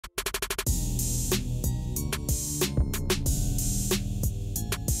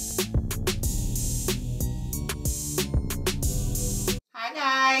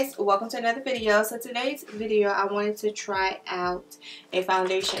guys, welcome to another video. So today's video I wanted to try out a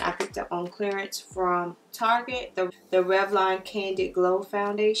foundation I picked up on clearance from Target, the Revlon Candid Glow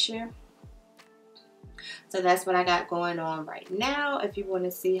foundation. So that's what I got going on right now. If you want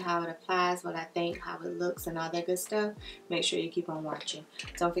to see how it applies, what I think, how it looks, and all that good stuff, make sure you keep on watching.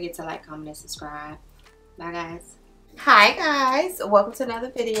 Don't forget to like, comment, and subscribe. Bye guys. Hi guys, welcome to another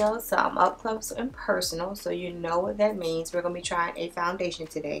video. So I'm up close and personal, so you know what that means. We're going to be trying a foundation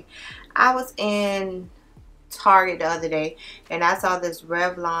today. I was in Target the other day and I saw this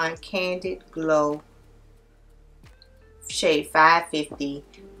Revlon Candid Glow shade 550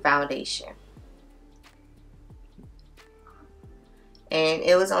 foundation. And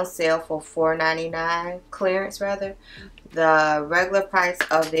it was on sale for $4.99, clearance rather. The regular price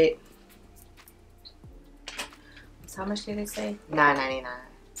of it, how much did it say? $9.99.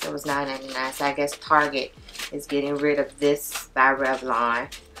 So it was $9.99. So I guess Target is getting rid of this by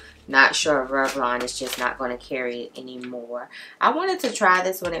Revlon. Not sure if Revlon is just not going to carry it anymore. I wanted to try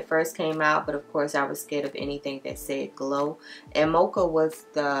this when it first came out, but of course I was scared of anything that said glow. And Mocha was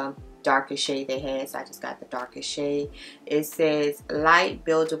the darkest shade they had, so I just got the darkest shade. It says light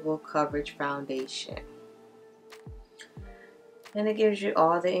buildable coverage foundation. And it gives you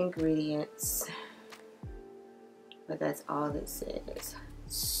all the ingredients. But that's all it says.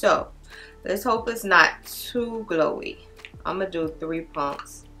 So let's hope it's not too glowy. I'm gonna do 3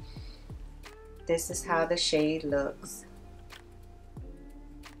 pumps. This is how the shade looks.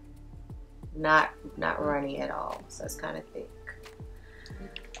 Not runny at all, so it's kind of thick.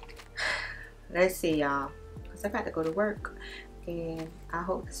 Let's see, y'all, because I got to go to work and I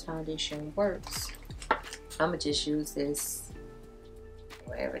hope this foundation works. I'm gonna just use this,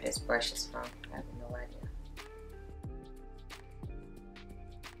 wherever this brush is from. I have no idea.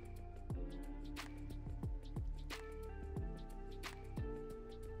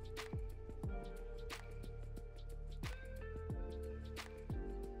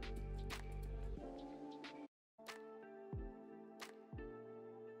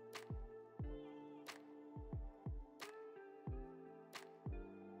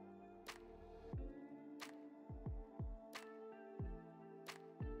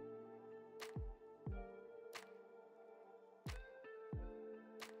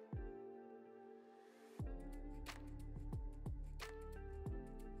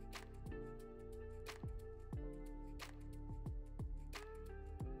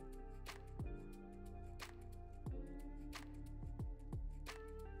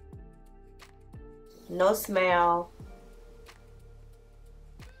 No smell.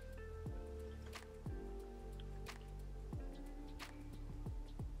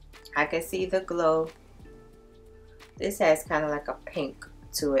 I can see the glow. This has kind of like a pink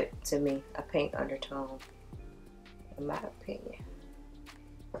to it, to me, a pink undertone, in my opinion.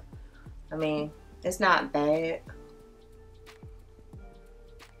 I mean, it's not bad.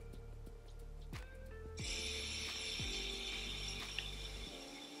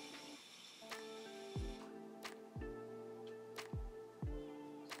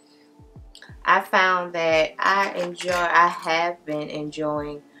 I found that I have been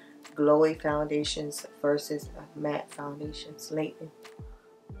enjoying glowy foundations versus matte foundations lately.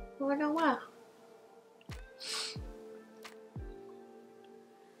 I don't know why.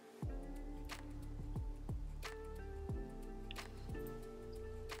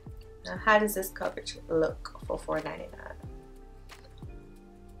 Now, how does this coverage look for $4.99?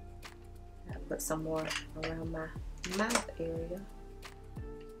 I'll put some more around my mouth area.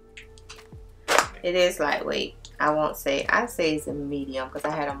 It is lightweight. I'd say it's a medium because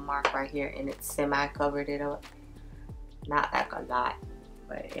I had a mark right here and it semi-covered it up. Not like a lot,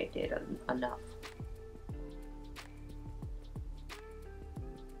 but it did enough.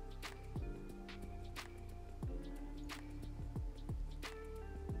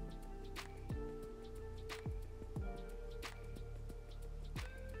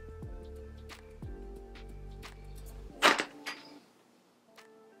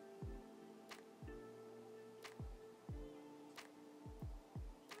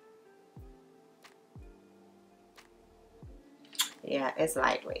 Yeah, it's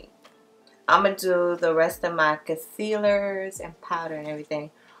lightweight. I'm gonna do the rest of my concealers and powder and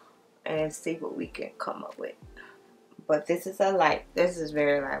everything and see what we can come up with. But this is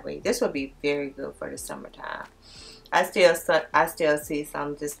very lightweight. This would be very good for the summertime. I still see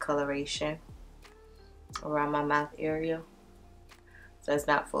some discoloration around my mouth area, so it's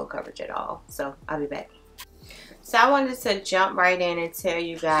not full coverage at all. So I'll be back. So I wanted to jump right in and tell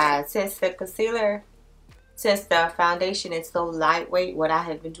you guys, since the foundation is so lightweight, what I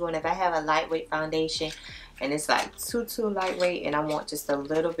have been doing, if I have a lightweight foundation and it's like too lightweight and I want just a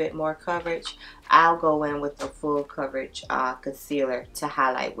little bit more coverage, I'll go in with the full coverage concealer to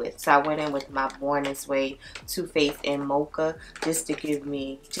highlight with. So I went in with my Born This Way Too Faced in Mocha just to give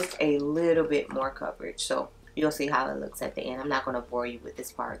me just a little bit more coverage. So you'll see how it looks at the end. I'm not going to bore you with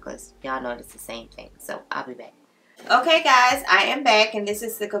this part because y'all know it's the same thing. So I'll be back. Okay guys, I am back and this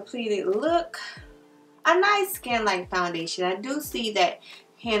is the completed look. A nice skin-like foundation. I do see that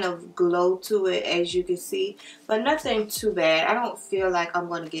hint of glow to it, as you can see, but nothing too bad. I don't feel like I'm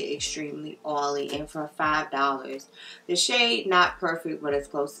going to get extremely oily, and for $5, the shade not perfect, but as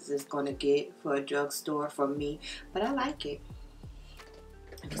close as it's going to get for a drugstore for me, but I like it.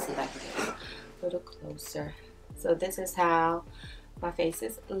 Let me see if I can get a little closer. So this is how my face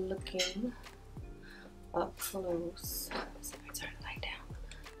is looking up close. Let's see if I turn the light down.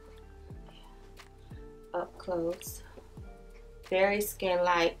 Yeah. Up close. Very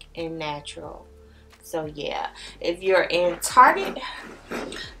skin-like and natural. So yeah, if you're in Target,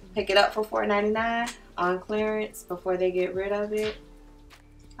 pick it up for $4.99 on clearance before they get rid of it.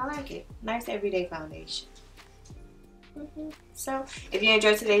 I like it. Nice everyday foundation. So if you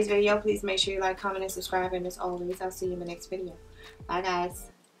enjoyed today's video, please make sure you like, comment, and subscribe. And as always, I'll see you in the next video. Bye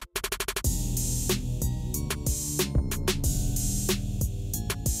guys.